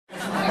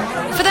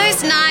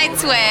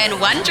nights when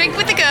one drink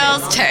with the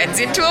girls turns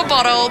into a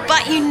bottle,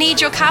 but you need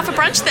your car for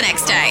brunch the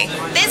next day.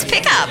 There's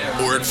Pickup.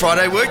 Or at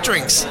Friday work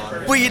drinks,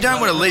 where you don't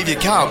want to leave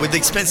your car with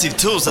expensive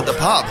tools at the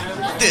pub.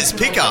 There's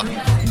Pickup.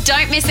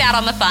 Don't miss out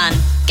on the fun.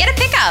 Get a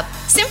Pickup.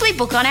 Simply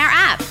book on our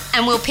app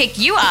and we'll pick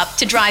you up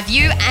to drive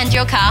you and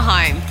your car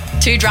home.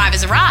 2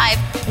 drivers arrive,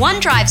 one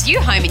drives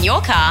you home in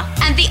your car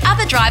and the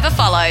other driver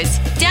follows.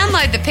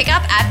 Download the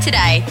Pickup app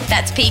today.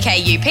 That's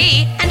PKUP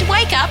and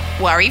wake up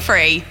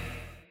worry-free.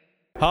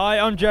 Hi,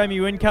 I'm Jamie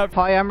Wincup.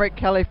 Hi, I'm Rick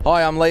Kelly.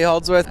 Hi, I'm Lee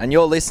Holdsworth, and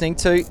you're listening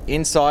to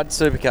Inside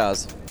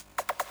Supercars.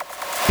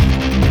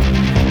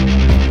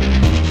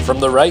 From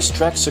the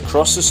racetracks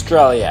across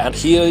Australia, and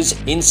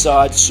here's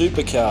Inside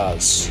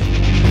Supercars.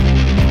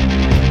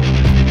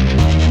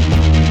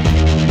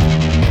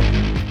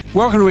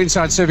 Welcome to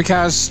Inside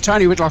Supercars.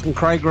 Tony Whitlock and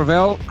Craig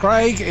Revell.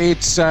 Craig,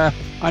 it's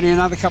only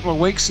another couple of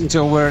weeks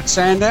until we're at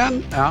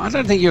Sandown. I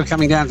don't think you're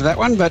coming down to that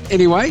one, but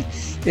anyway,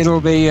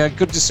 it'll be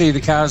good to see the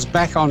cars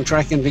back on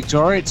track in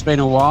Victoria. It's been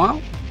a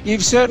while.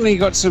 You've certainly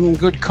got some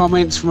good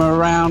comments from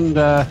around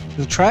the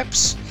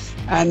traps.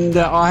 And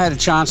I had a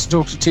chance to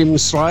talk to Tim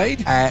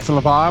Slade at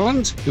Phillip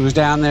Island, who was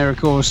down there, of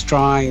course,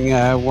 trying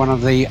one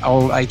of the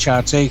old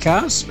HRT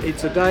cars.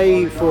 It's a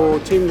day for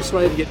Tim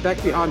Slade to get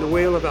back behind the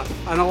wheel of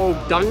an old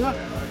dunger.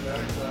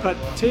 But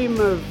Tim,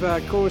 of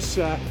course,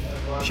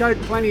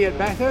 showed plenty at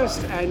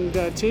Bathurst. And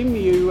Tim,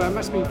 you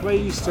must be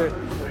pleased to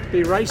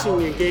be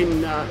racing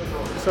again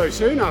so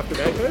soon after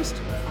Bathurst.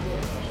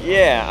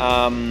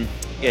 Yeah,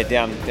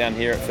 down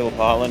here at Phillip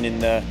Island in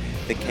the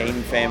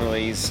Keane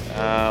family's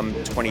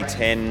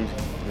 2010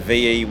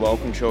 VE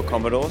Walkinshaw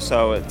Commodore.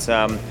 So it's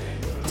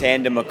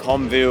tandem a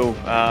Comville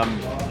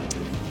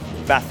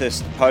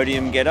Bathurst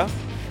podium getter.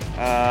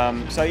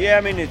 It's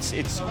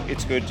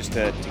good just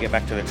to get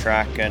back to the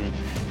track and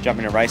jump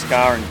in a race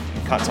car and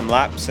cut some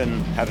laps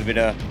and have a bit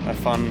of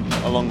fun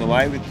along the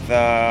way with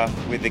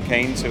the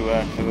Keanes who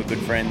are good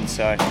friends.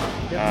 So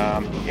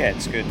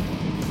it's good.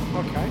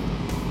 Okay.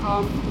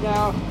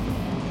 Now,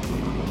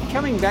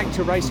 coming back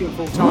to racing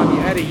full-time,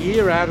 you had a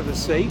year out of the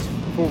seat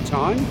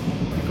full-time.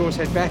 Of course,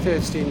 had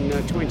Bathurst in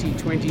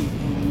 2020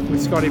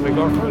 with Scotty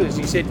McLaughlin as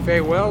he said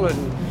farewell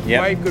and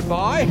waved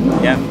goodbye.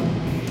 Yeah.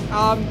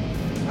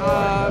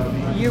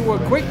 You were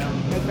quick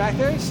at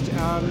Bathurst,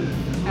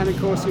 and of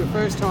course your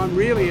first time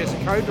really as a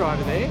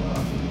co-driver there.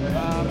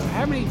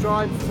 How many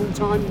drive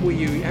full-time were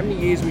you? How many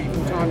years were you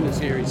full-time in the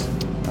series?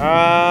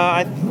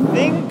 I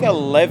think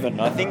 11.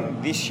 I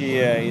think this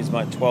year is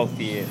my 12th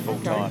year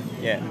full-time.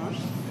 Okay. Yeah.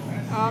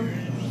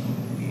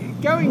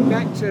 Going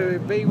back to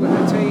be with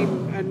the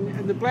team,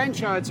 and the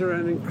Blanchards are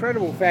an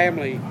incredible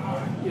family,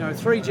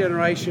 3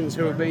 generations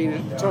who have been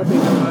at the top end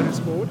of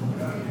motorsport,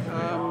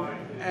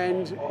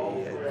 and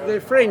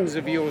they're friends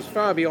of yours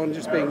far beyond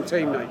just being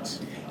teammates.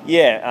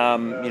 Yeah,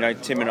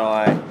 Tim and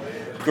I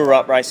grew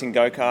up racing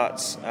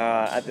go-karts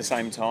at the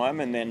same time,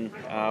 and then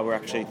we're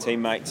actually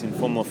teammates in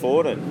Formula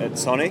Ford at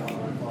Sonic.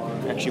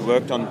 Actually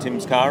worked on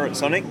Tim's car at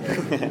Sonic.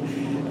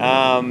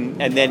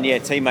 And then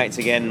teammates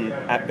again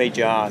at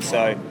BGR.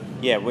 So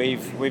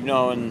we've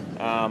known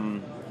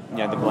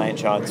the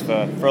Blanchards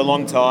for a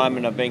long time,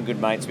 and I've been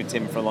good mates with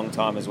Tim for a long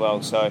time as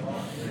well. So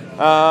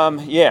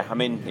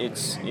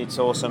it's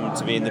awesome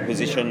to be in the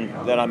position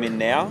that I'm in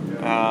now.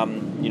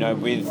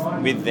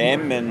 With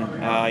them,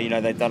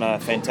 and they've done a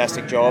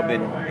fantastic job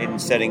in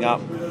setting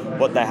up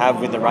what they have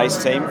with the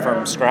race team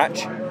from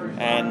scratch.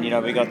 And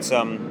we got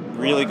some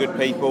really good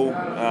people,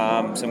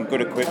 some good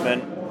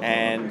equipment,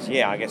 and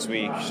I guess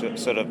we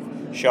sort of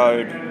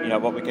showed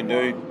what we can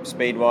do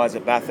speed-wise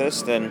at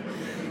Bathurst, and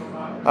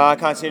I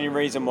can't see any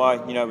reason why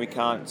we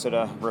can't sort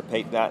of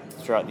repeat that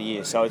throughout the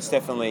year. So it's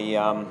definitely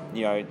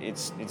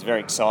it's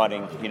very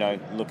exciting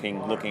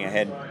looking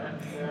ahead.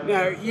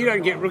 Now, you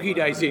don't get rookie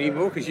days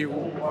anymore because you're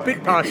a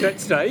bit past that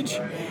stage,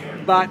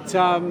 but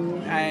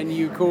and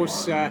you of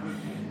course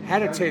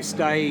had a test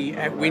day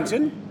at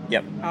Winton.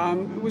 Yep.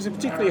 It was a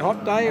particularly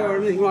hot day or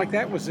anything like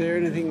that? Was there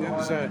anything that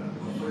was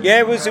Yeah,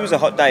 it was a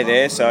hot day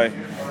there, so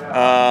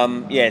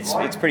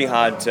it's pretty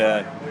hard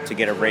to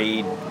get a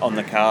read on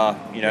the car,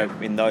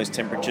 in those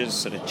temperatures.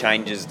 Sort of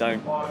changes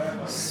don't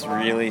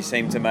really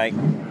seem to make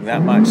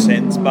that much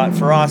sense. But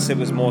for us, it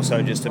was more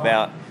so just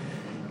about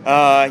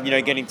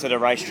getting to the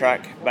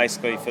racetrack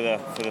basically for the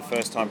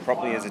first time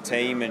properly as a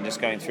team, and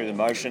just going through the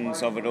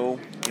motions of it all.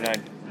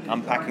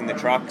 Unpacking the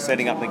truck,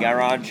 setting up the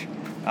garage.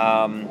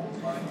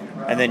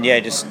 And then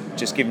just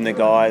giving the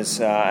guys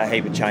a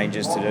heap of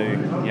changes to do,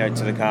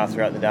 to the car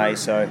throughout the day.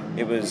 So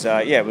it was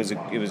it was a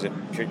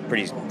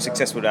pretty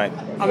successful day.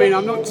 I mean,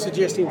 I'm not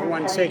suggesting for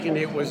 1 second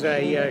it was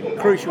a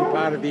crucial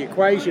part of the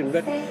equation,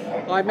 but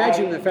I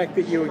imagine the fact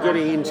that you were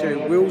getting into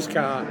Will's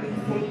car,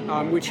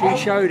 which he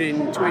showed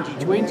in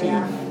 2020,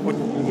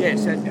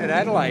 at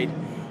Adelaide,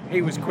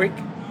 he was quick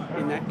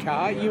in that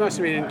car. You must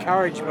have been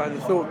encouraged by the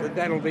thought that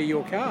that'll be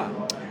your car.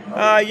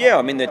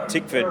 The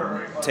Tickford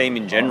team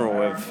in general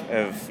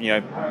have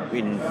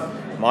in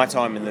my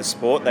time in the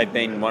sport, they've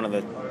been one of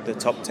the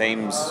top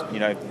teams,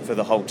 for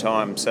the whole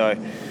time. So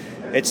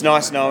it's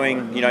nice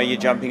knowing, you're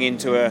jumping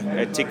into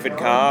a Tickford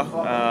car,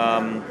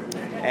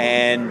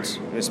 and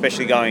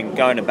especially going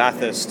to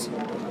Bathurst,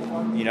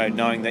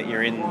 knowing that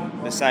you're in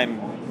the same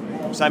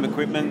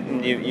equipment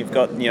and you've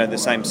got the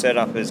same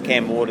setup as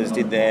Cam Waters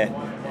did there,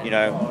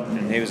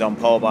 and he was on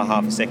pole by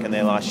half a second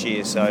there last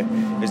year. So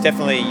it was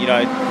definitely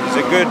it's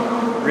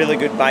a really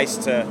good base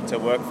to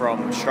work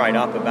from straight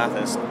up at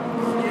Bathurst.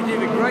 You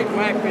did a great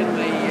lap in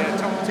the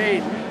top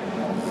 10.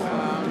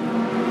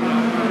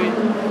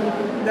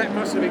 That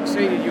must have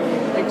exceeded your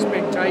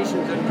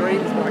expectations and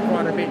dreams by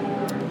quite a bit.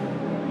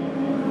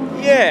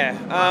 Yeah.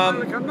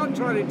 Look, I'm not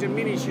trying to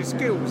diminish your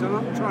skills. I'm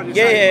not trying to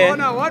say, say, oh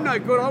no, I'm no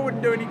good, I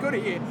wouldn't do any good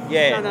here.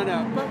 Yeah.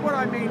 No. But what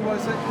I mean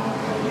was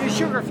that you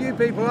shook a few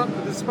people up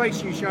with the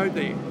space you showed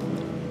there.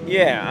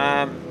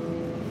 Yeah.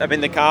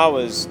 The car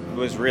was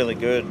really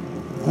good.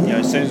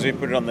 As soon as we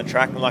put it on the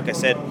track, and like I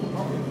said,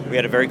 we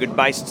had a very good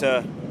base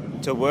to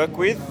work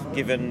with,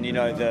 given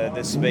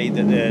the speed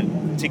that the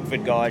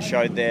Tickford guys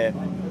showed there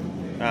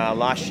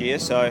last year.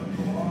 So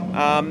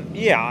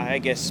I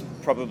guess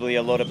probably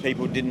a lot of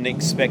people didn't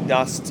expect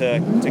us to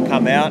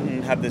come out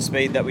and have the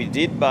speed that we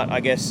did, but I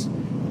guess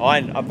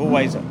I've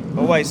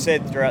always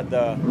said throughout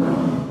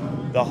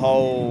the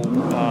whole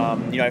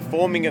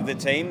forming of the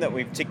team that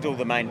we've ticked all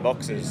the main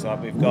boxes.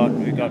 Like we've got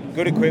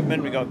good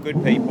equipment, we've got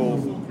good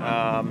people,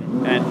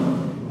 and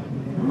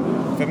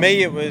for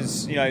me it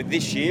was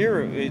this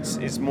year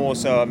it's more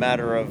so a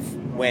matter of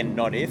when,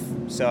 not if.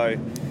 So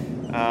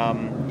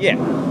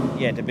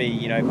to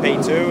be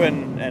P2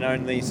 and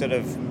only sort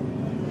of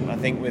I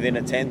think within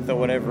a tenth or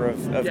whatever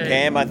of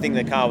Cam, I think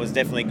the car was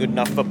definitely good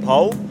enough for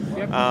pole.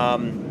 Yep.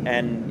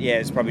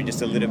 It's probably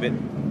just a little bit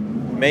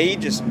me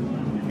just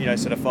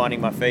sort of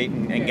finding my feet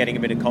and getting a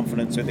bit of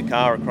confidence with the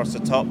car across the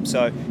top.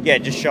 So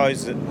it just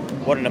shows that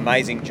what an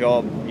amazing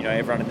job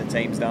everyone in the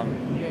team's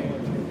done.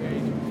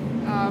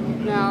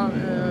 Now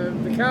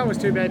the car was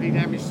too badly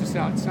damaged to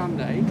start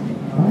Sunday.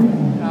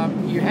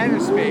 You had a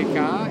spare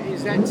car.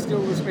 Is that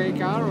still the spare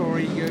car, or are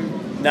you?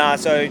 Nah.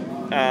 So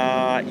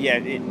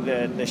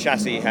the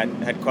chassis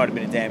had quite a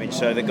bit of damage.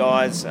 So the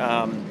guys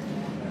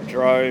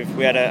drove.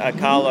 We had a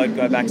carload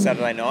go back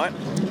Saturday night,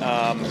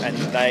 and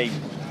they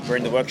were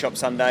in the workshop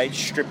Sunday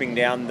stripping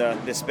down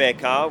the spare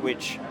car,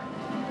 which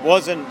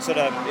wasn't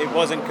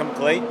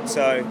complete.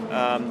 So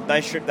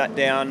they stripped that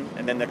down,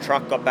 and then the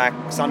truck got back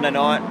Sunday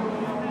night.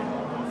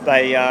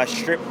 They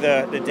stripped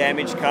the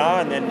damaged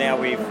car, and then now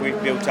we've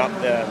built up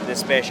the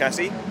spare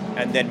chassis,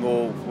 and then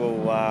we'll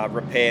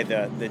repair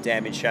the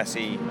damaged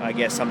chassis, I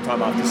guess,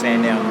 sometime after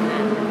Sandown.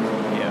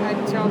 Yeah.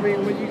 And tell me,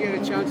 will you get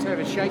a chance to have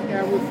a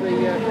shakedown with the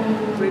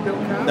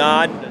rebuilt car? No,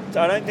 I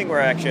don't think we're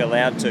actually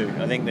allowed to.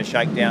 I think the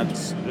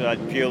shakedown's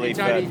purely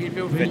for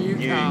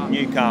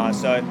new car.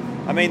 So,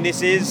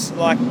 this is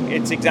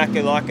it's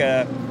exactly like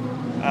a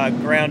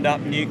ground up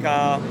new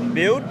car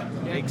build.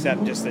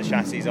 Except just the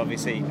chassis,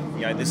 obviously,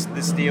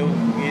 the steel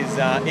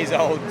is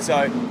old,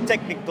 so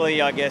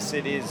technically, I guess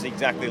it is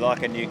exactly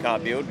like a new car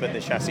build, but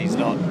the chassis is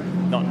not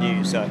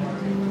new, so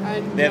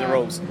they're the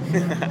rules.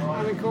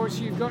 And of course,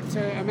 you've got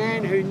a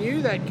man who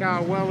knew that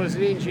car well as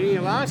an engineer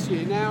last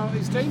year, now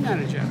is team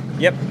manager.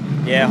 Yep,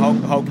 yeah,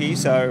 Hulky.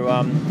 So,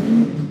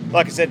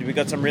 like I said, we've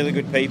got some really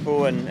good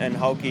people, and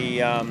Hulky,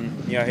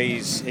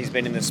 he's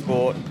been in the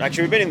sport.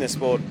 Actually, we've been in the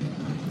sport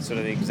sort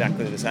of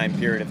exactly the same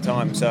period of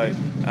time, so.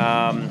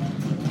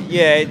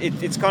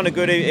 It's kind of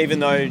good, even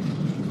though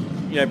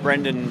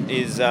Brendan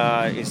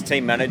is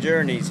team manager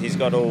and he's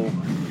got all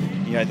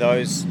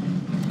those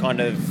kind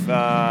of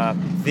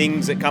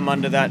things that come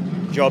under that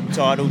job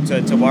title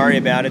to worry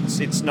about.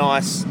 It's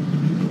nice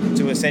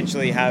to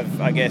essentially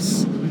have, I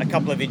guess, a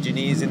couple of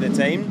engineers in the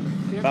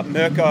team. Yep. But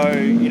Mirko,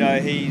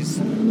 he's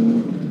a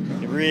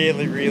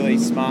really, really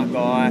smart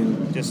guy,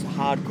 just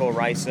hardcore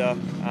racer.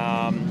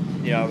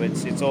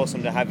 It's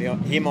awesome to have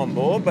him on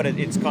board, but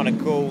it's kind of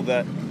cool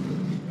that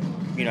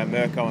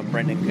Mirko and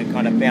Brendan can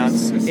kind of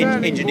bounce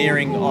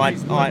engineering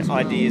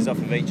ideas off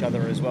of each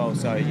other as well.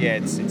 So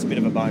it's a bit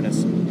of a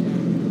bonus.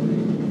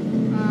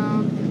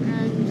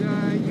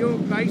 And you're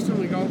based on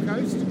the Gold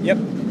Coast. Yep.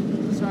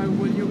 So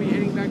will you be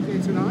heading back there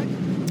tonight?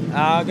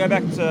 Go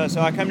back to.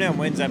 So I come down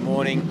Wednesday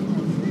morning.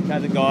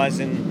 Had the guys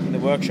in the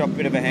workshop,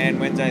 bit of a hand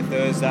Wednesday,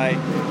 Thursday.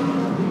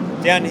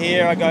 Down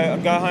here, I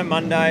go home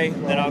Monday,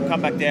 then I'll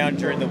come back down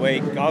during the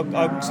week.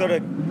 I'll sort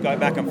of go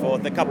back and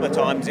forth a couple of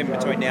times in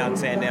between now and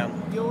Sandown.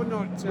 You're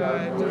not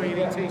doing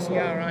any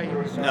TCR, are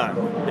you? No.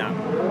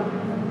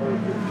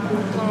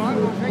 All right,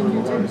 well, thank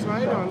you, Tim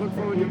Slade. I look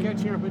forward to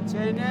catching up at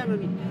Sandown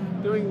and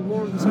doing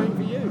more of the same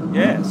for you.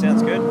 Yeah,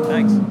 sounds good.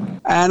 Thanks.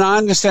 And I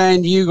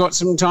understand you got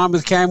some time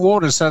with Cam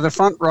Waters, so the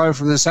front row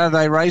from the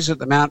Saturday race at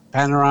the Mount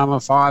Panorama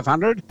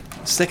 500.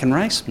 Second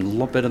race, a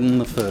lot better than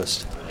the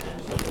first.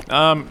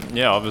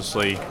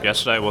 Obviously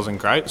yesterday wasn't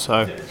great,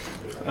 so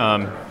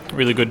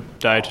really good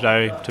day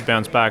today to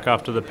bounce back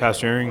after the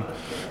pioneering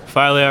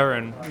failure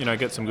and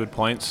get some good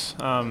points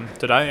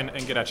today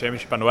and get our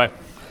championship underway.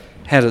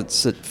 How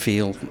does it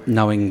feel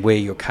knowing where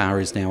your car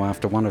is now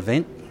after one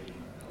event?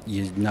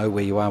 You know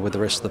where you are with the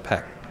rest of the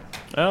pack?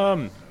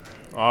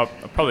 I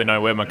probably know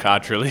where my car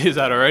truly is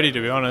at already,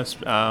 to be honest.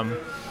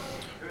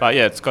 But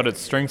yeah, it's got its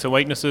strengths and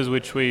weaknesses,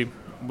 which we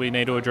we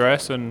need to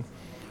address, and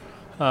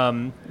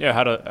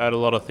had a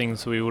lot of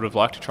things we would have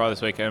liked to try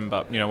this weekend,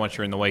 but once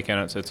you're in the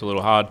weekend, it's a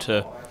little hard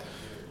to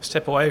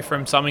step away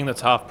from something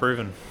that's half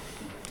proven.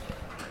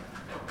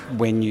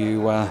 When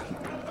you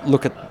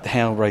look at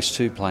how race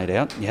 2 played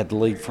out, you had the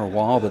lead for a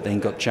while but then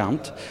got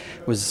jumped.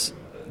 Was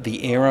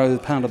the aero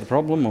part of the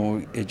problem,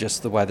 or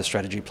just the way the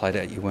strategy played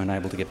out, you weren't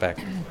able to get back?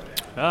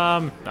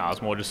 No, it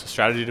was more just a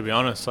strategy, to be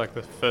honest. Like,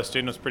 the first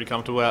stint was pretty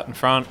comfortable out in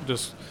front,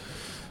 just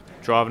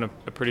driving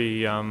a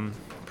pretty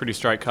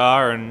straight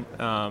car, and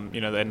the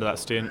end of that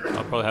stint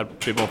I probably had a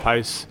bit more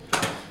pace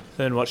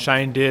than what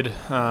Shane did.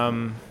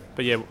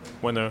 But yeah,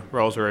 when the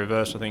roles were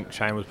reversed, I think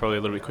Shane was probably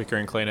a little bit quicker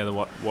and cleaner than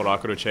what I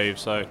could achieve.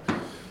 So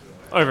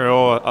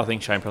overall, I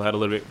think Shane probably had a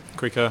little bit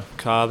quicker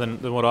car than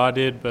what I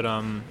did. But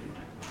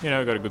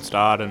got a good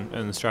start, and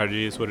the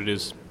strategy is what it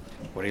is.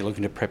 What are you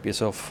looking to prep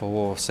yourself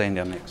for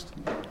Sandown next?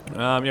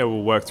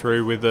 We'll work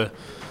through with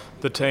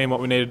the team what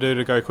we need to do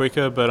to go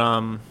quicker. But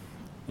I'll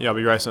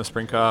be racing a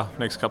sprint car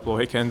next couple of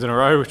weekends in a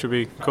row, which will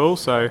be cool.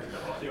 So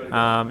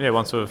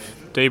once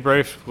we've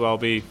debriefed, I'll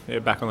be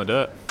back on the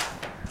dirt.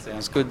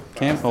 Sounds good,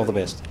 Cam. All the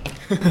best.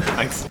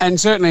 Thanks. And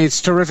certainly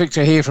it's terrific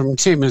to hear from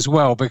Tim as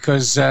well,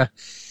 because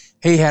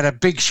he had a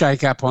big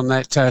shake-up on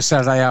that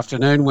Saturday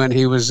afternoon when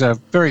he was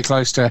very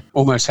close to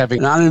almost having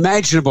an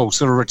unimaginable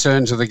sort of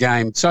return to the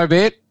game. So be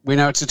it. We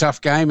know it's a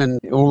tough game, and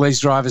all these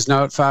drivers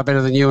know it far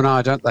better than you and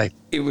I, don't they?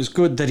 It was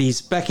good that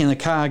he's back in the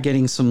car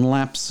getting some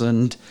laps,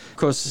 and of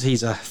course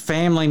he's a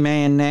family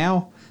man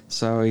now,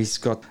 so he's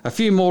got a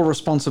few more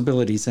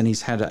responsibilities than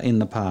he's had in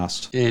the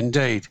past.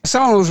 Indeed.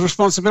 Someone whose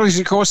responsibilities,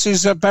 of course,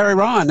 is Barry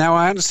Ryan. Now,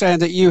 I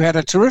understand that you had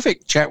a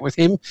terrific chat with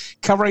him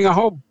covering a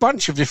whole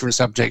bunch of different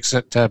subjects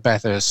at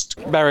Bathurst.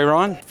 Barry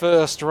Ryan,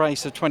 first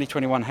race of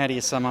 2021. How do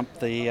you sum up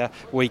the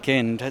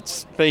weekend?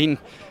 It's been,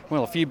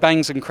 a few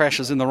bangs and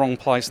crashes in the wrong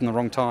place and the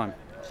wrong time.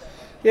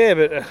 Yeah,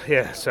 but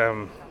it's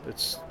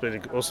been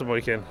an awesome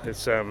weekend.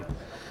 It's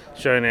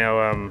shown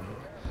our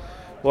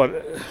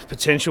what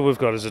potential we've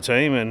got as a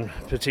team, and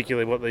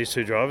particularly what these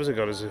two drivers have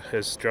got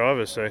as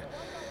drivers. So,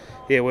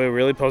 we're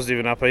really positive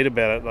and upbeat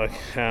about it. Like,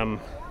 to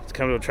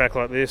come to a track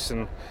like this,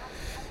 and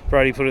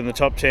Brody put it in the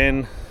top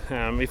 10.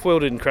 If Will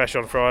didn't crash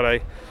on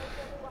Friday,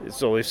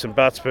 it's all ifs and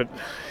buts, but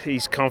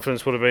his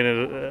confidence would have been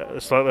at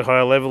a slightly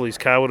higher level. His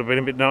car would have been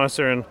a bit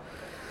nicer, and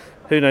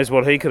who knows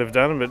what he could have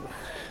done.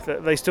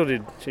 But they still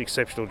did an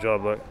exceptional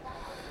job. Like,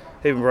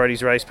 even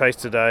Brody's race pace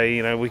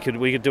today, we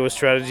could do a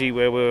strategy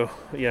where we're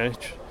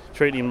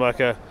treating him like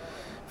a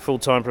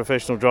full-time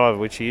professional driver,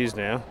 which he is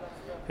now,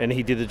 and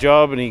he did the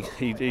job, and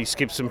he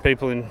skipped some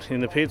people in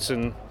the pits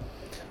and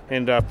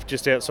ended up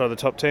just outside the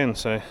top 10.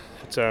 So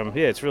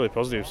it's really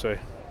positive. So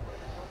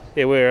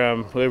we're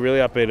really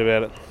upbeat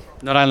about it.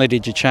 Not only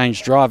did you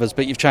change drivers,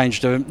 but you've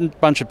changed a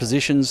bunch of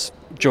positions.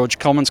 George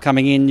Commons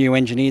coming in, new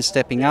engineers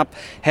stepping up.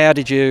 How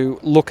did you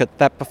look at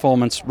that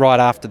performance right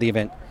after the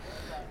event?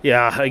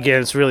 Yeah,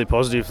 again, it's really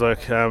positive.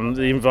 Like,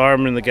 the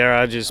environment in the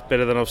garage is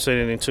better than I've seen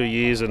it in 2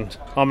 years, and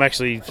I'm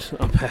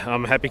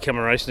happy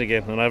coming racing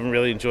again, and I haven't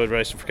really enjoyed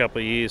racing for a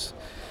couple of years.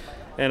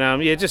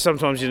 And just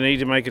sometimes you need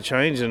to make a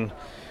change, and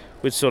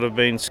we've sort of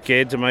been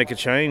scared to make a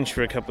change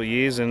for a couple of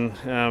years, and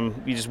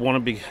you just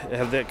want to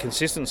have that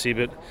consistency.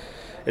 But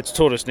it's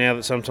taught us now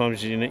that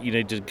sometimes you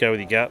need to go with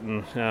your gut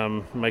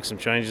and make some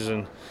changes,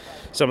 and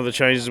some of the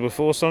changes were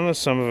forced on us,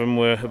 some of them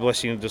were a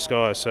blessing in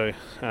disguise. So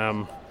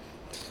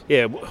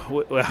we're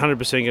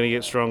 100% going to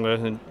get stronger,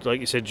 and like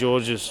you said,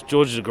 George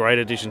is a great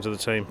addition to the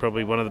team,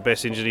 probably one of the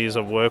best engineers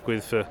I've worked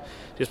with for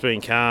just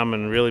being calm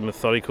and really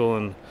methodical,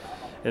 and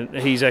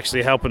he's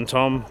actually helping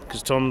Tom,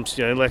 because Tom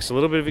lacks a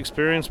little bit of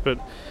experience, but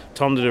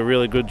Tom did a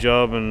really good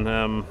job. And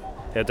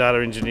our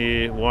data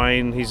engineer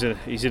Wayne, he's an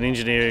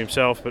engineer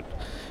himself, but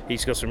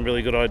he's got some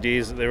really good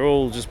ideas. They're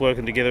all just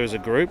working together as a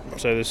group,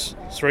 so there's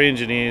 3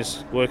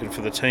 engineers working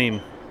for the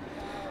team.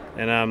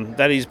 And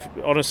that is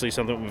honestly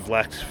something we've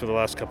lacked for the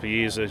last couple of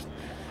years.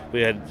 We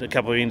had a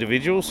couple of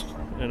individuals,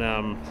 and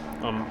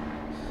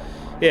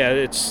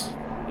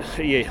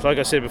like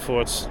I said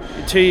before, it's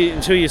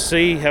until you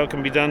see how it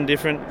can be done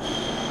different,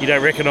 you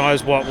don't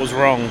recognise what was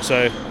wrong.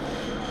 So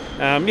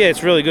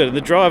it's really good. And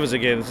the drivers are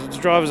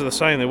the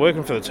same. They're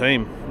working for the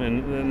team,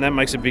 and that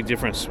makes a big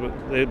difference.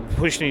 They're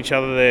pushing each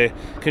other. They're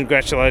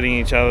congratulating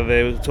each other.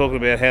 They're talking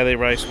about how their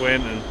race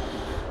went, and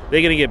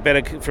they're going to get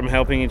better from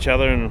helping each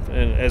other, and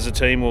as a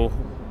team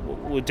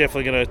we're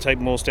definitely going to take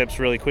more steps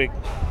really quick.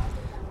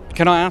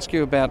 Can I ask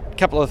you about a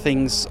couple of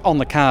things on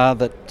the car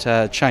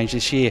that changed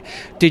this year?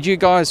 Did you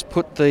guys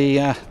put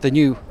the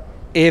new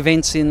air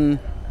vents in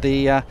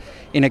the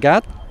inner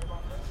guard?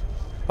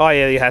 Oh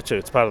yeah, you have to.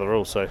 It's part of the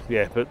rules. So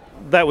yeah, but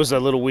that was a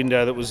little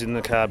window that was in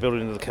the car, built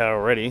into the car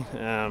already.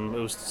 It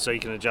was so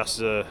you can adjust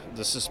the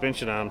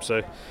suspension arm.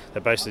 So they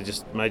basically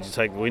just made you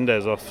take the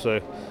windows off.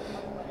 So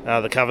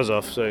the covers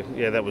off. So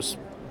yeah,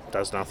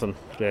 does nothing.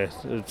 Yeah,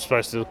 it's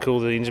supposed to cool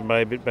the engine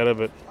bay a bit better,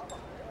 but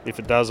if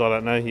it does, I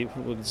don't know.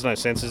 There's no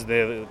sensors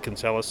there that can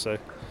tell us. So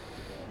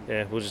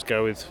yeah, we'll just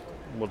go with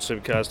what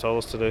Supercars told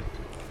us to do.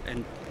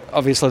 And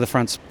obviously the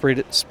front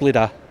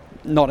splitter,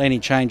 not any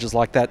changes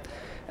like that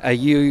Are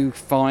you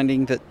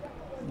finding that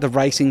the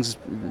racing's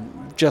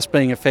just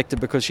being affected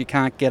because you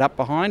can't get up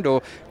behind,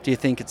 or do you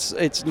think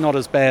it's not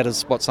as bad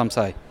as what some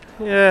say?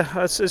 Yeah,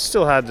 it's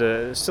still hard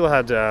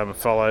to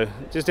follow.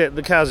 Just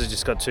the cars have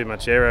just got too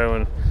much aero,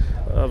 and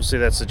obviously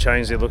that's the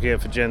change they're looking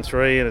at for Gen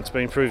 3, and it's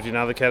been proved in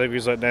other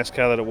categories like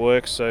NASCAR that it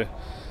works. So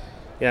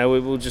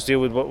we'll just deal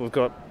with what we've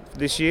got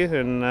this year,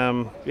 and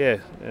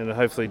and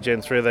hopefully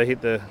Gen 3 they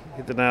hit the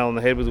nail on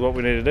the head with what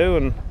we need to do,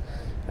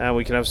 and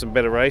we can have some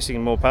better racing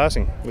and more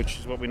passing, which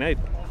is what we need.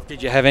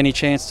 Did you have any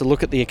chance to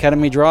look at the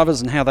academy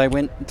drivers and how they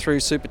went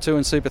through Super 2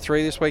 and Super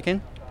 3 this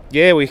weekend?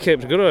 Yeah, we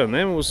kept a good eye on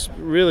them. It was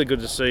really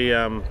good to see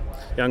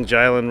young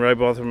Jalen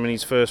Robotham in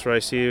his first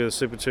race here with the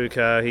Super 2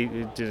 car. He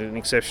did an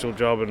exceptional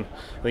job, and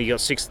I think he got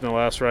 6th in the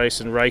last race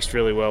and raced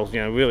really well.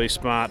 Really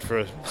smart for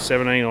a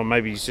 17, or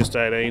maybe he's just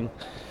 18.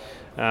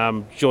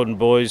 Jordan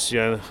Boys,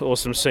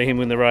 awesome to see him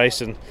win the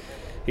race, and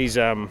he's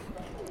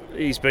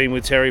been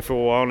with Terry for a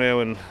while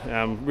now, and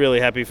I'm really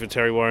happy for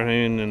Terry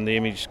Warren and the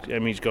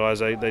Image guys.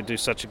 They do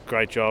such a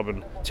great job,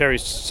 and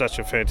Terry's such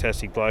a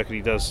fantastic bloke, and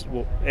he does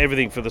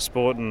everything for the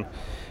sport, and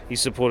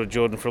he's supported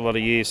Jordan for a lot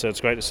of years, so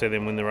it's great to see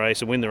them win the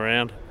race and win the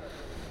round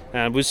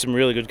with some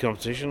really good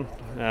competition.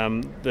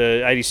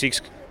 The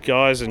 86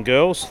 guys and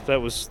girls,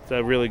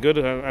 they're really good.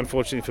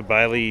 Unfortunately for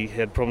Bailey, he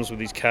had problems with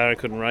his car and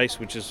couldn't race,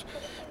 which is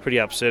pretty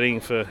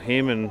upsetting for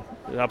him, and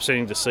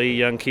upsetting to see a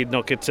young kid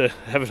not get to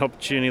have an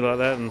opportunity like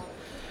that. And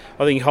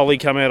I think Holly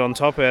come out on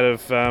top out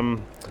of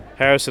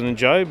Harrison and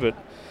Job, but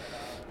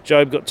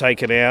Job got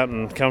taken out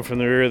and come from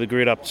the rear of the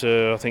grid up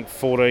to, I think,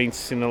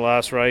 14th in the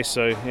last race.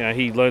 So,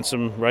 he learned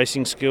some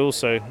racing skills.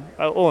 So,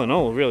 all in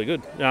all, really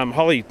good.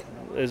 Holly,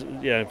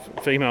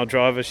 female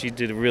driver, she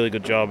did a really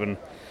good job, and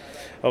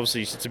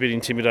obviously it's a bit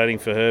intimidating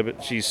for her,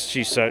 but she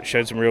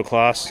showed some real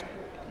class.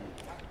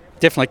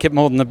 Definitely kept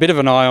more than a bit of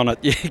an eye on it.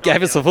 You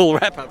gave us a full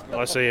wrap-up.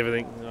 I see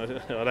everything.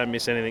 I don't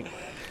miss anything.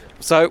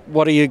 So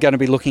what are you going to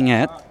be looking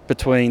at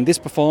between this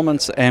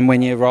performance and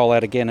when you roll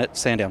out again at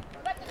Sandown?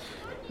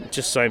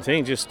 Just same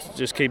thing.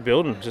 Just keep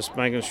building. Just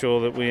making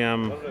sure that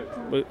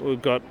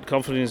we've got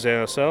confidence in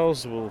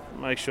ourselves. We'll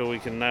make sure we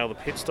can nail the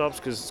pit stops,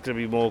 because it's going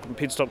to be more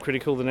pit stop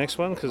critical the next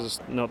one, because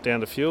it's not down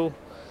to fuel.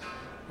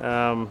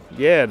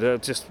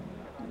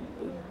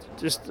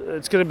 Just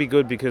it's going to be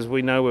good, because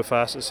we know we're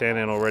fast at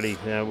Sandown already.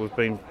 We've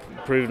been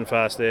proven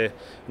fast there.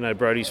 We know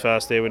Brody's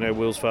fast there. We know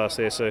Will's fast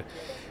there. So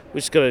we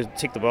just got to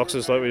tick the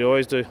boxes like we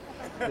always do.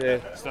 Yeah,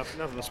 it's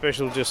nothing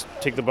special. Just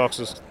tick the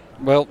boxes.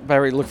 Well,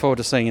 Barry, look forward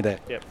to seeing you there.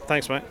 Yep,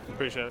 thanks, mate.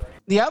 Appreciate it.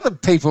 The other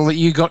people that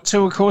you got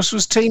to, of course,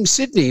 was Team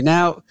Sydney.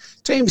 Now,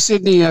 Team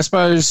Sydney, I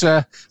suppose,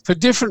 for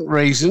different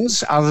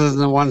reasons other than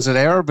the ones that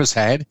Erebus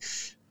had,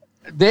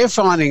 they're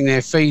finding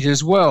their feet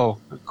as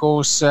well. Of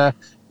course,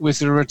 with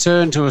the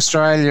return to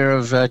Australia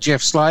of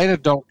Jeff Slater,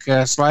 Doc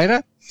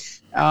Slater,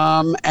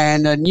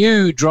 and a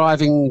new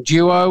driving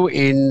duo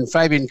in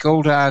Fabian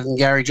Coulthard and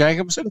Gary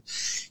Jacobson.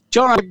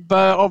 John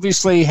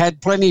obviously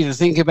had plenty to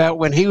think about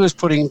when he was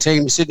putting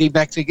Team Sydney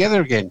back together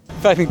again.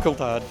 Fabian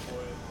Coulthard,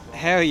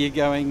 how are you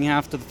going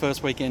after the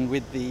first weekend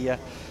with the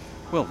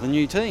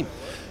new team?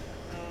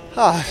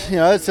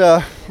 It's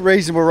a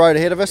reasonable road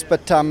ahead of us,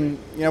 but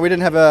we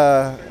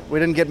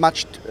didn't get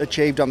much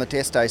achieved on the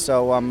test day.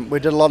 So we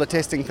did a lot of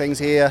testing things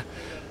here,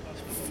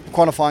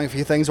 quantifying a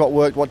few things, what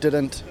worked, what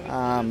didn't.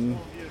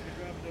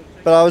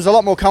 But I was a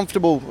lot more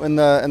comfortable in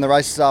the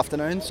race this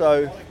afternoon.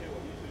 So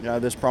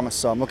there's promise.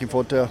 So I'm looking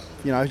forward to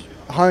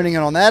honing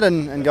in on that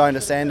and going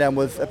to Sandown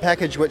with a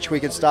package which we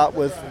could start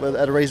with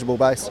at a reasonable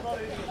base.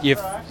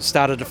 You've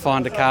started to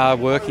find a car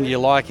working to your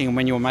liking, and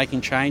when you were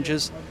making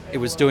changes, it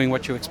was doing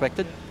what you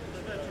expected?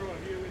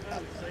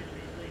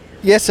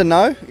 Yes and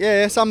no.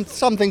 Yeah, some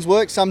things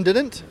worked, some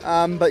didn't.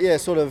 But yeah,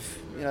 sort of,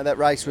 that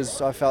race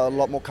I felt a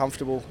lot more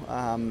comfortable.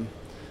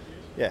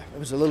 It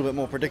was a little bit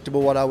more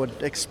predictable what I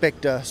would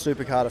expect a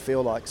supercar to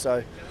feel like.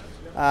 So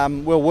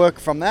we'll work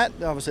from that.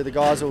 Obviously the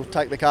guys will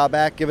take the car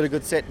back, give it a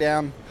good set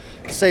down,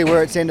 see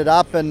where it's ended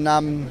up, and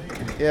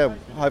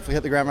hopefully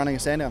hit the ground running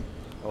at Sandown.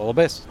 All the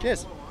best.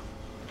 Cheers.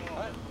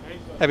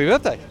 Happy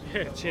birthday.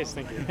 Yeah, cheers,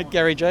 thank you.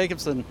 Gary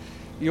Jacobson,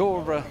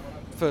 your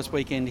first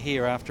weekend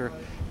here after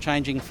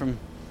changing from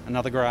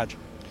another garage.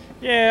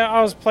 Yeah,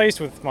 I was pleased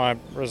with my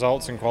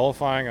results in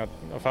qualifying. I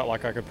felt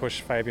like I could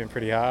push Fabian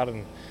pretty hard,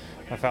 and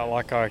I felt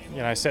like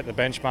I set the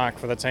benchmark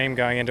for the team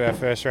going into our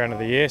first round of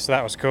the year, so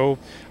that was cool.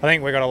 I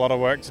think we've got a lot of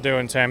work to do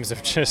in terms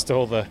of just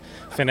all the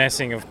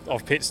finessing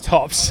of pit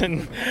stops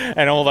and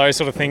all those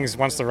sort of things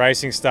once the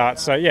racing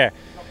starts. So yeah,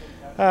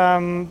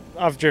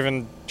 I've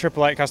driven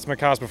 888 customer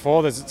cars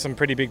before. There's some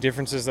pretty big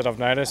differences that I've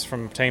noticed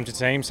from team to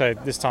team, so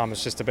this time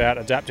it's just about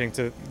adapting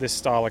to this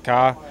style of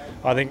car.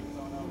 I think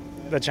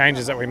the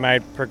changes that we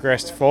made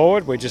progressed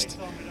forward. We just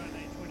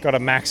got to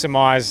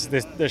maximise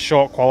the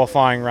short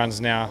qualifying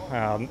runs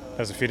now.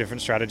 There's a few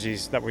different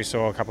strategies that we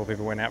saw. A couple of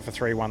people went out for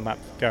 3 one-lap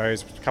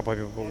goes. A couple of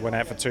people went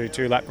out for 2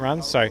 two-lap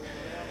runs. So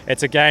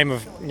it's a game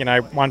of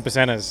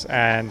 1%ers,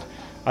 and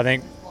I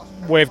think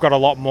we've got a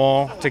lot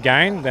more to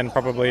gain than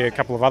probably a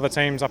couple of other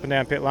teams up and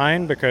down pit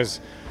lane, because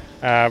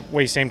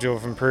we seem to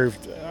have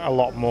improved a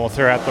lot more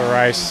throughout the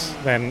race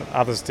than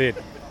others did.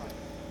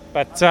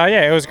 But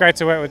it was great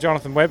to work with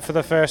Jonathan Webb for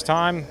the first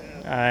time,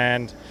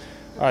 and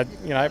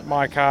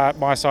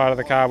my side of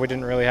the car, we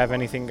didn't really have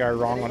anything go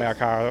wrong on our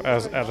car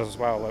as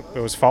well. It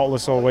was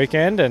faultless all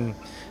weekend, and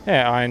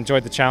I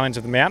enjoyed the challenge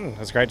of the mountain. It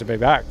was great to be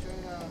back.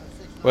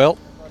 Well,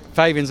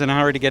 Fabian's in a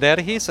hurry to get out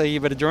of here, so you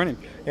better join him.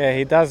 Yeah,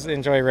 he does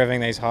enjoy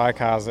revving these high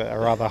cars at a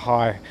rather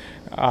high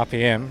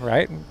RPM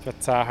rate, but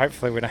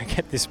hopefully we don't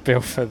get this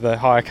bill for the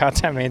high car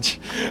damage.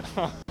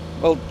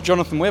 Well,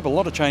 Jonathan Webb, a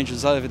lot of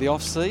changes over the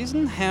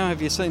off-season. How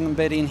have you seen them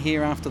bed in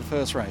here after the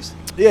first race?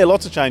 Yeah,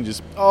 lots of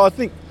changes. I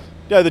think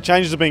the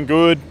changes have been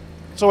good.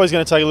 It's always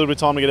going to take a little bit of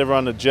time to get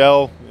everyone to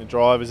gel,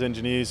 drivers,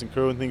 engineers and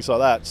crew and things like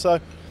that. So,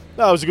 it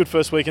was a good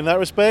first week in that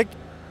respect.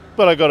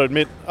 But I got to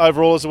admit,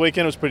 overall as a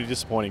weekend, it was pretty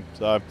disappointing.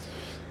 So,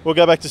 we'll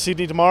go back to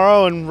Sydney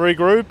tomorrow and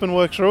regroup and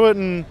work through it.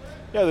 And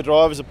the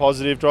drivers are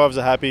positive, drivers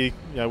are happy.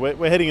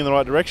 We're heading in the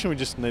right direction. We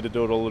just need to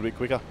do it all a little bit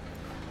quicker.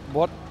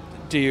 What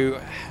do you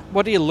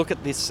look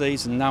at this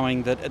season,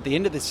 knowing that at the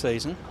end of this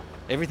season,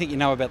 everything you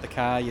know about the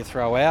car you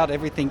throw out,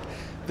 everything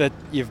that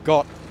you've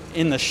got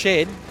in the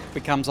shed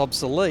becomes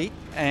obsolete,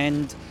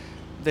 and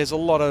there's a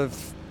lot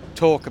of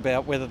talk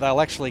about whether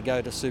they'll actually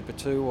go to Super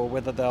 2 or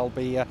whether they'll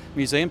be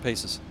museum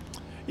pieces?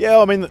 Yeah,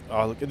 I mean,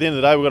 look, at the end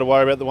of the day, we've got to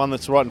worry about the one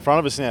that's right in front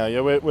of us now.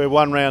 We're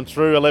one round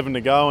through, 11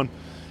 to go, and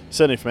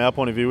certainly from our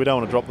point of view, we don't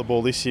want to drop the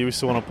ball this year. We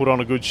still want to put on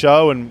a good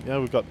show, and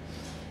we've got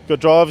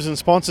drivers and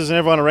sponsors and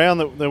everyone around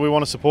that we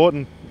want to support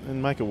and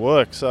make it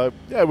work. So,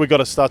 we've got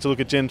to start to look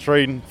at Gen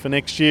 3 for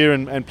next year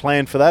and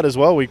plan for that as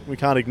well. We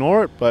can't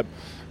ignore it, but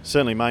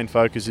certainly main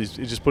focus is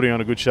just putting on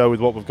a good show with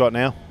what we've got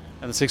now.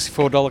 And the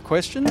 $64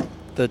 question,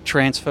 the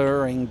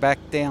transferring back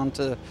down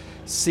to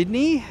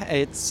Sydney,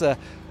 it's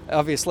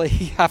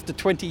obviously after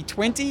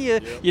 2020,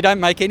 you don't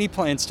make any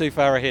plans too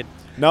far ahead.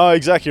 No,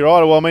 exactly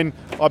right. Well, I mean,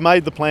 I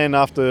made the plan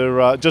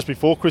after just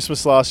before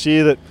Christmas last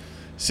year that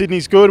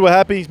Sydney's good, we're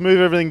happy, move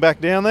everything back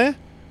down there.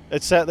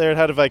 It sat there, it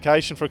had a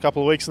vacation for a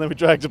couple of weeks, and then we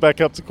dragged it back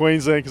up to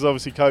Queensland because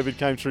obviously COVID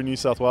came through New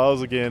South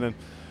Wales again.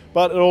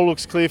 But it all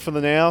looks clear for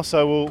the now,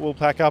 so we'll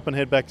pack up and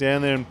head back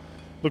down there and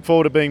look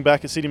forward to being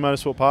back at Sydney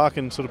Motorsport Park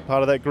and sort of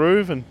part of that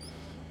groove. And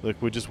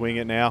look, we'll just wing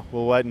it now.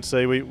 We'll wait and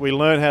see. We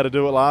learned how to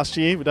do it last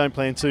year. We don't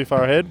plan too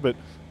far ahead, but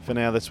for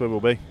now, that's where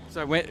we'll be.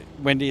 So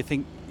when do you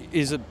think,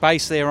 is it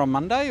base there on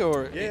Monday?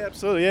 Or? Yeah,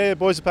 absolutely. Yeah,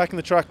 boys are packing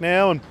the truck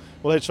now, and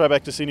we'll head straight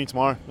back to Sydney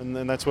tomorrow,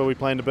 and that's where we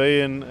plan to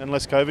be, and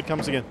unless COVID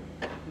comes again.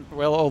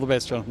 Well, all the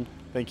best, Jonathan.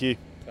 Thank you.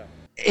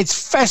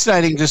 It's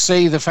fascinating to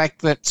see the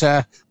fact that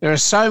there are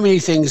so many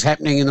things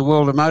happening in the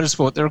world of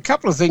motorsport. There are a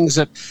couple of things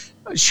that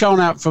shone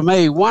out for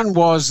me. One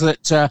was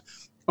that a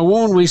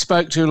woman we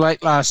spoke to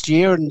late last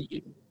year, and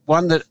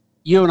one that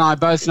you and I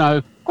both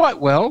know quite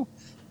well,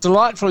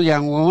 delightful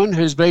young woman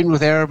who's been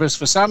with Erebus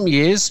for some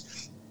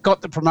years,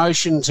 got the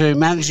promotion to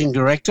managing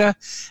director,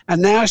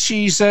 and now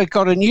she's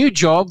got a new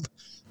job,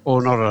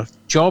 or not a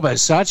job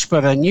as such,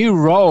 but a new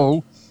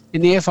role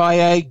in the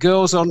FIA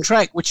Girls on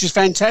Track, which is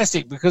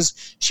fantastic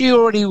because she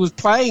already was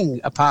playing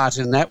a part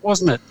in that,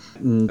 wasn't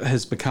it?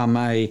 Has become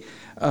a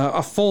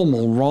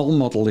formal role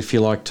model, if you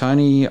like,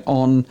 Tony,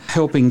 on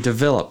helping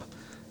develop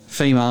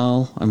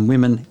female and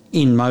women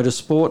in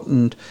motorsport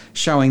and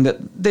showing that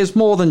there's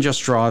more than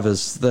just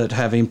drivers that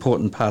have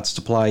important parts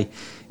to play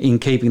in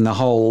keeping the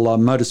whole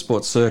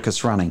motorsport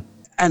circus running.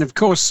 And of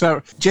course,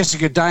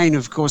 Jessica Dane,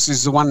 of course,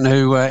 is the one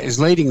who is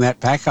leading that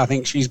pack. I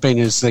think she's been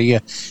as the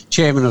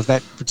chairman of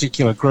that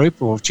particular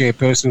group or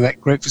chairperson of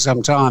that group for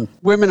some time.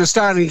 Women are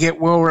starting to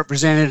get well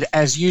represented,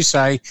 as you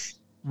say,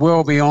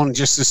 well beyond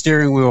just the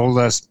steering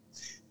wheel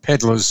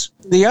peddlers.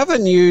 The other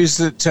news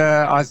that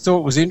I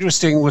thought was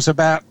interesting was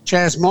about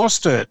Chaz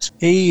Mostert.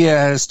 He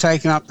has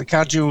taken up the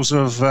cudgels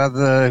of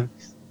the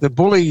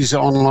bullies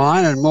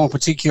online, and more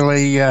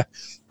particularly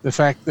the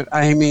fact that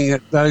aiming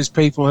at those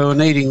people who are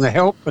needing the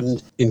help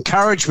and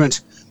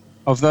encouragement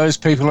of those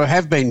people who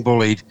have been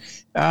bullied.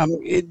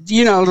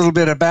 You know a little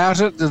bit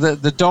about it.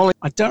 The dolly,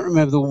 I don't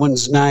remember the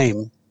woman's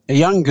name, a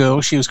young girl,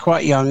 she was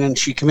quite young and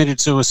she committed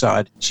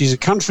suicide. She's a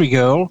country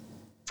girl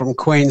from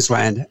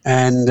Queensland,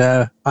 and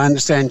I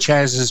understand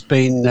Chaz has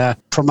been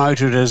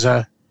promoted as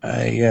a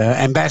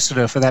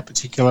ambassador for that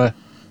particular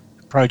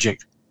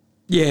project.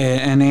 Yeah,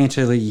 an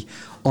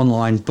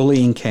anti-online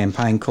bullying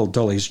campaign called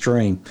Dolly's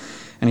Dream.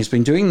 And he's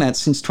been doing that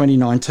since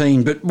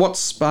 2019. But what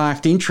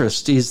sparked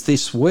interest is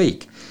this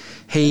week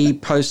he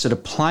posted a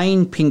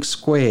plain pink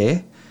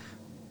square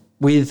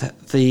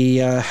with the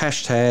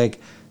hashtag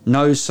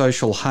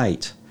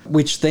 #NoSocialHate,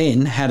 which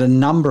then had a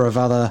number of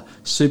other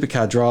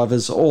supercar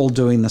drivers all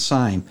doing the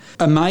same.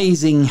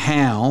 Amazing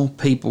how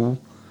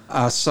people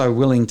are so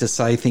willing to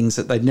say things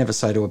that they'd never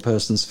say to a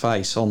person's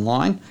face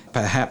online.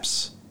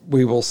 Perhaps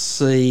we will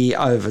see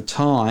over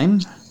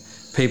time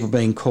people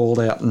being called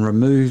out and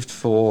removed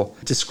for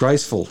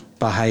disgraceful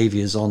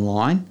behaviours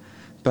online.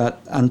 But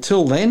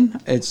until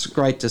then, it's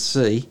great to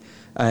see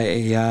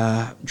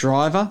a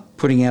driver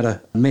putting out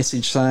a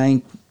message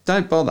saying,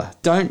 don't bother,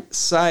 don't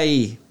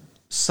say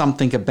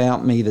something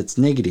about me that's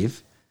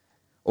negative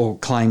or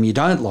claim you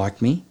don't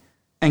like me.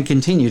 and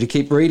continue to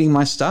keep reading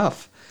my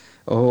stuff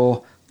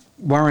or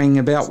worrying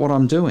about what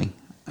I'm doing.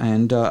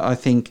 And I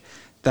think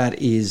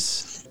that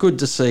is good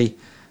to see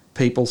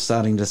people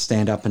starting to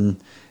stand up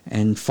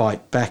and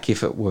fight back,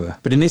 if it were.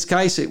 But in this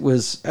case, it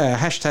was a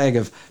hashtag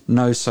of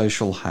no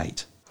social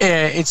hate.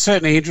 Yeah, it's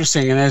certainly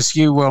interesting. And as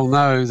you well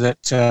know,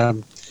 that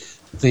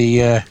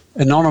the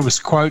anonymous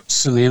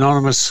quotes and the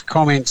anonymous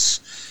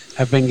comments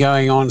have been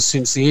going on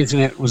since the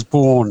internet was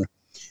born.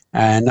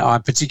 And I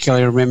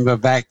particularly remember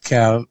back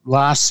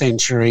last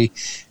century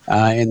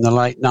in the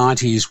late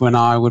 90s when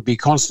I would be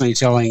constantly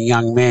telling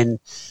young men,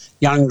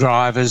 young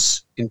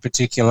drivers in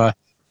particular,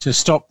 to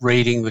stop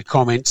reading the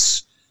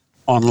comments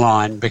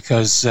online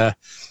because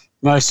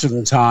most of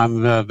the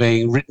time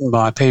being written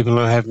by people who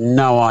have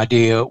no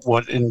idea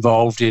what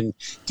involved in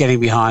getting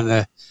behind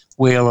the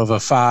wheel of a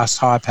fast,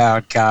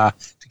 high-powered car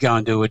to go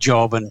and do a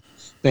job and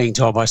being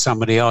told by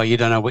somebody, oh, you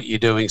don't know what you're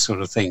doing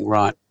sort of thing,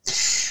 right?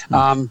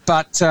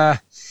 But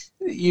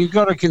you've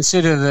got to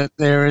consider that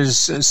there is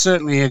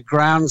certainly a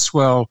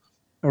groundswell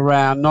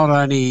around not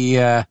only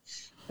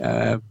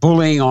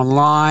bullying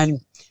online,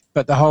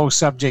 but the whole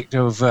subject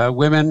of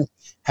women.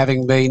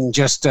 Having been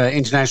just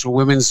International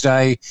Women's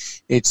Day,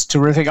 it's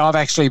terrific. I've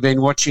actually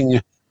been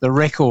watching The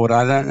Record.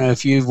 I don't know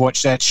if you've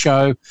watched that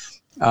show.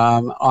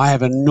 I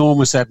have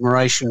enormous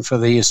admiration for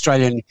the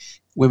Australian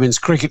women's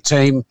cricket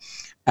team,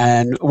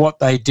 and what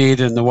they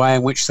did and the way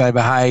in which they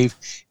behave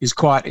is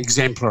quite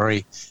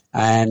exemplary.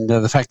 And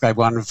the fact they've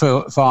won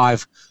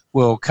 5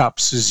 World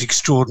Cups is an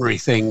extraordinary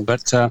thing.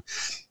 But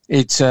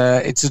it's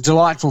a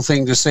delightful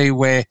thing to see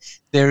where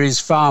there is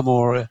far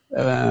more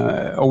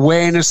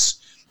awareness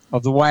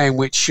of the way in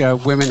which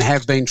women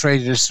have been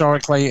treated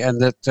historically,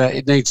 and that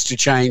it needs to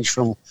change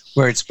from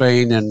where it's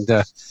been. And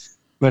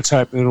let's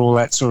hope that all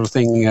that sort of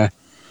thing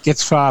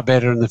gets far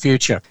better in the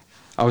future.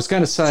 I was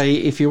going to say,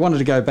 if you wanted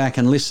to go back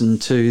and listen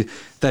to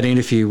that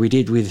interview we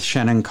did with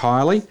Shannon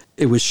Kiley,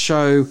 it was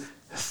show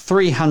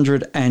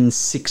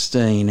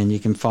 316, and you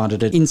can find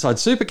it at Inside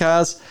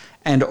Supercars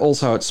and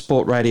also at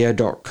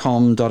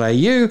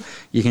sportradio.com.au.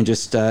 You can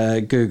just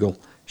Google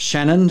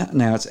Shannon.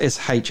 Now it's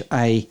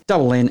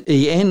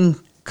Shannen,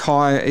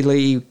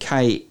 Kiley,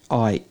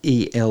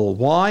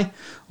 Kiely,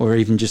 or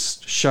even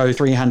just show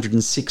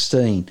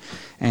 316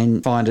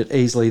 and find it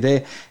easily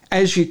there,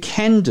 as you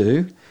can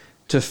do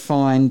to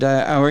find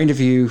our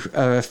interview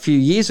a few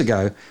years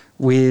ago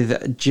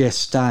with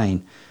Jess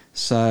Dane.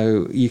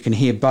 So you can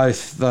hear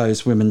both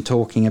those women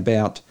talking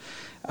about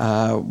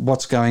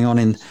what's going on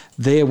in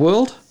their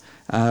world.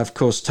 Of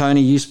course,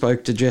 Tony, you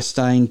spoke to Jess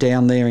Dane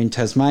down there in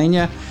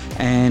Tasmania,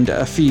 and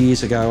a few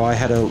years ago I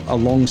had a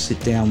long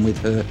sit down with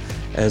her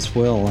as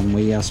well, and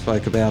we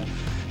spoke about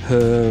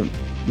her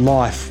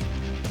life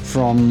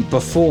from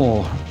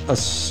before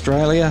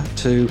Australia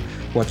to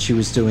what she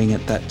was doing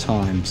at that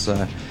time.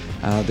 So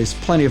there's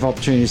plenty of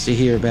opportunities to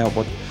hear about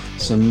what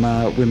some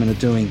women are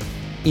doing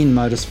in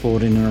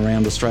motorsport in and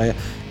around Australia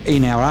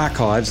in our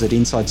archives at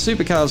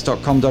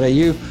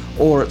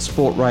insidesupercars.com.au or at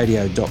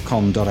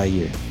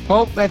sportradio.com.au.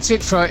 Well, that's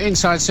it for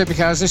Inside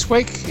Supercars this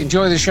week.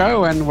 Enjoy the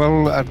show, and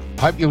we'll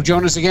hope you'll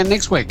join us again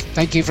next week.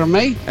 Thank you from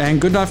me. And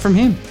good night from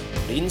him.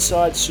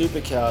 Inside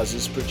Supercars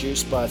is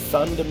produced by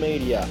Thunder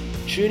Media.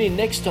 Tune in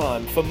next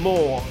time for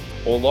more,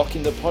 or lock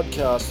in the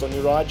podcast on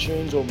your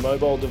iTunes or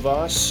mobile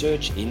device.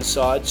 Search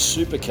Inside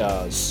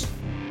Supercars.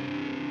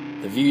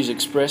 The views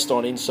expressed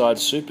on Inside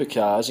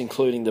Supercars,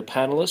 including the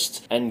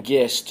panellists and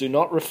guests, do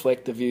not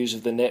reflect the views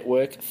of the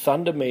network,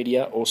 Thunder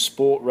Media or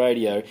Sport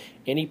Radio.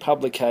 Any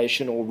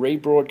publication or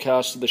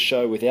rebroadcast of the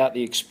show without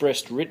the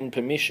expressed written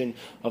permission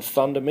of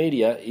Thunder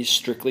Media is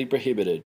strictly prohibited.